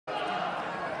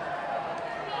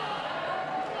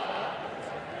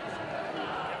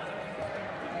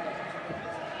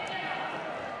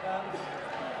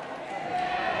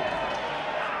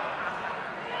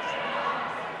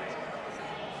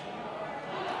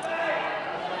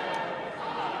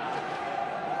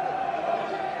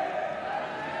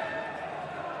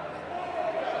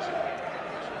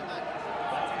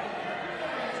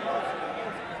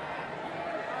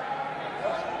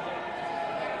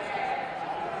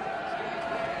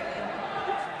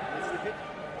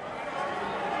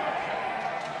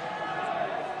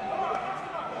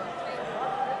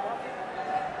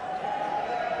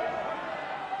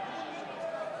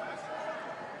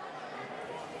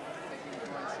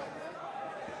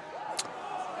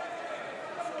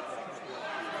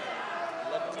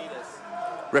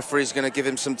Referee's going to give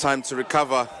him some time to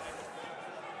recover.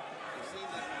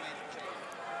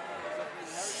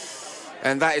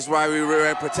 And that is why we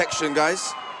wear protection,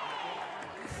 guys.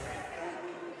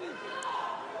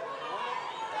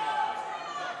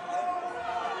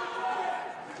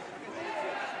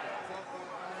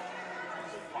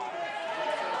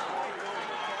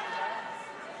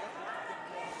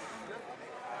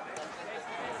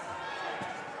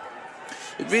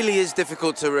 It really is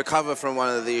difficult to recover from one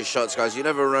of these shots, guys. You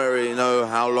never really know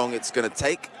how long it's going to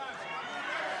take.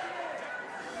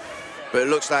 But it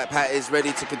looks like Pat is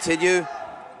ready to continue.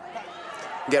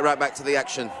 Get right back to the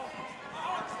action.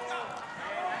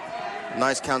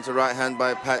 Nice counter right hand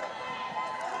by Pat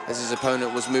as his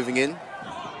opponent was moving in.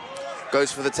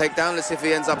 Goes for the takedown. Let's see if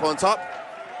he ends up on top.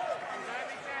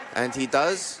 And he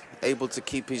does. Able to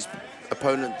keep his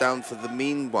opponent down for the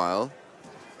meanwhile.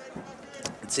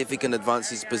 Let's see if he can advance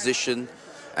his position.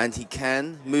 And he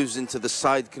can. Moves into the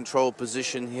side control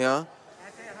position here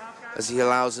as he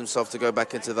allows himself to go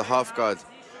back into the half guard.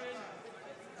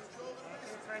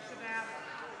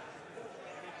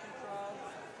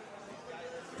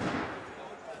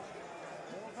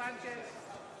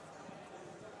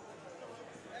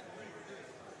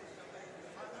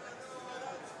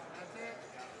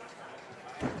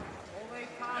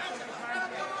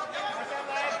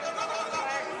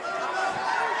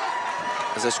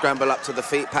 As they scramble up to the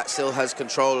feet, Pat still has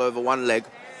control over one leg.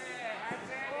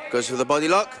 Goes for the body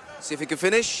lock, see if he can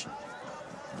finish.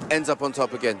 Ends up on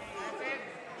top again.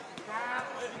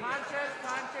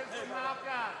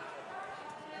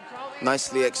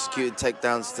 Nicely executed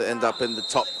takedowns to end up in the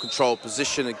top control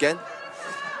position again.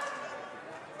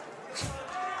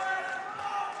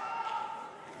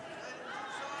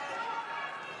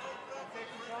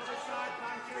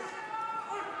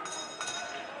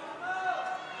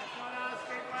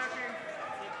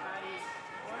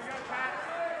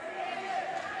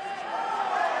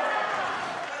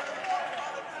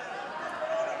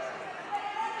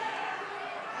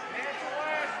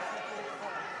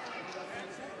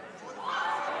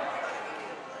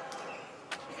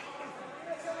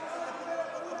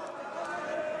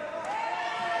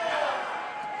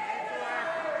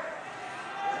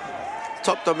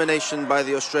 Top domination by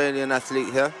the Australian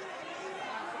athlete here.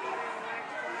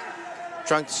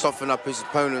 Trying to soften up his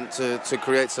opponent to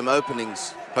create some openings,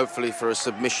 hopefully for a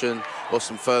submission or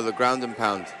some further ground and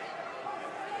pound.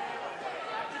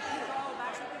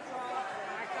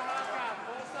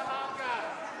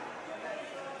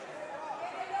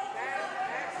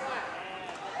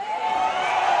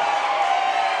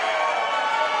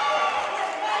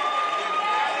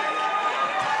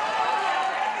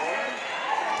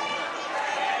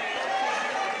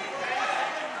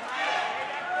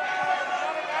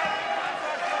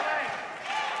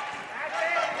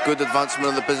 Good advancement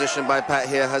on the position by Pat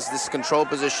here. Has this control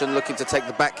position, looking to take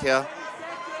the back here,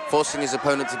 forcing his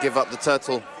opponent to give up the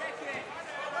turtle.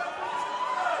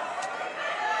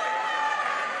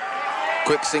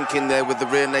 Quick sink in there with the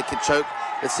rear naked choke.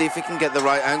 Let's see if he can get the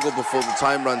right angle before the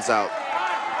time runs out.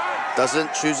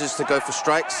 Doesn't, chooses to go for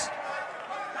strikes.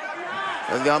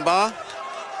 And the armbar.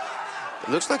 It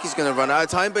looks like he's going to run out of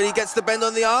time, but he gets the bend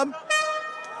on the arm.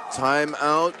 Time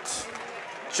out,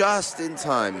 just in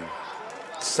time.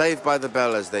 Saved by the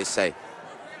bell, as they say.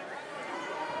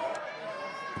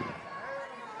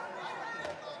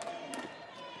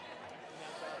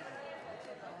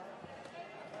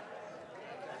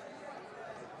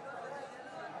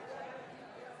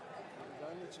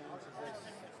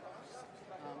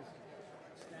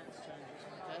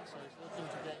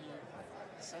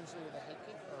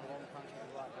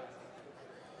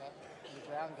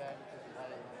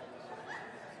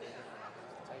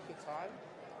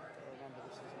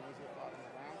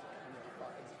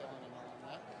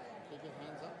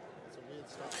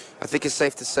 I think it's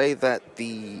safe to say that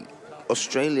the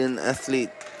Australian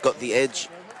athlete got the edge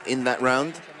in that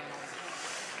round.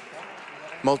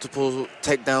 Multiple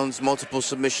takedowns, multiple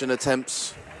submission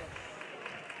attempts,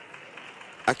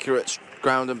 accurate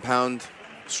ground and pound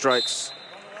strikes.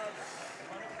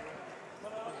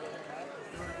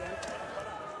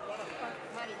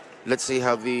 Let's see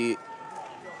how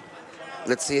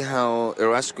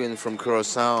Irausquin from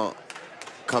Curaçao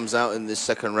comes out in this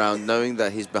second round, knowing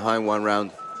that he's behind one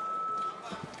round.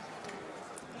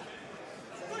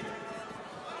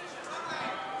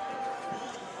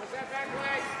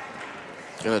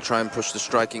 Gonna try and push the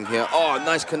striking here. Oh,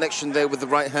 nice connection there with the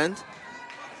right hand,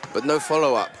 but no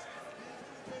follow-up.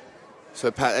 So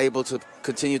Pat able to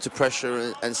continue to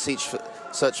pressure and search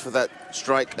for that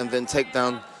strike and then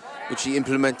takedown, which he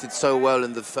implemented so well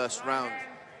in the first round.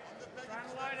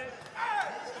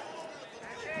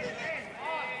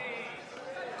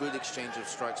 good exchange of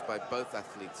strikes by both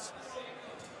athletes.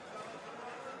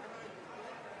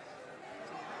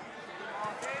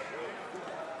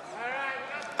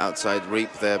 Outside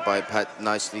reap there by Pat,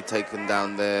 nicely taken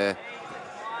down there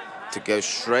to go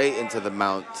straight into the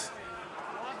mount.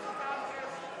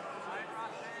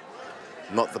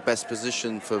 Not the best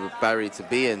position for Barry to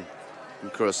be in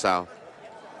Curacao.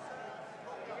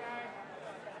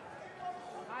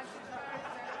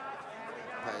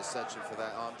 Pat is searching for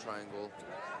that arm triangle.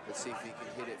 Let's see if he can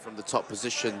hit it from the top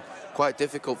position. Quite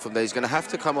difficult from there. He's going to have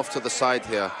to come off to the side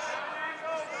here,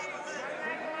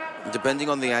 depending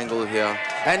on the angle here.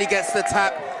 And he gets the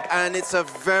tap, and it's a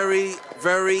very,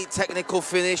 very technical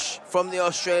finish from the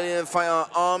Australian fighter.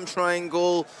 Arm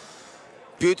triangle,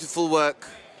 beautiful work,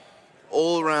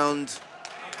 all-round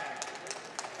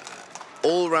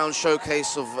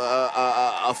showcase of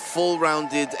a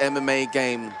full-rounded MMA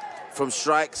game, from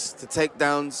strikes to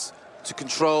takedowns to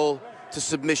control to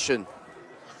submission.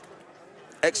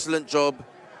 Excellent job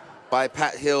by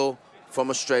Pat Hill from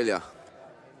Australia.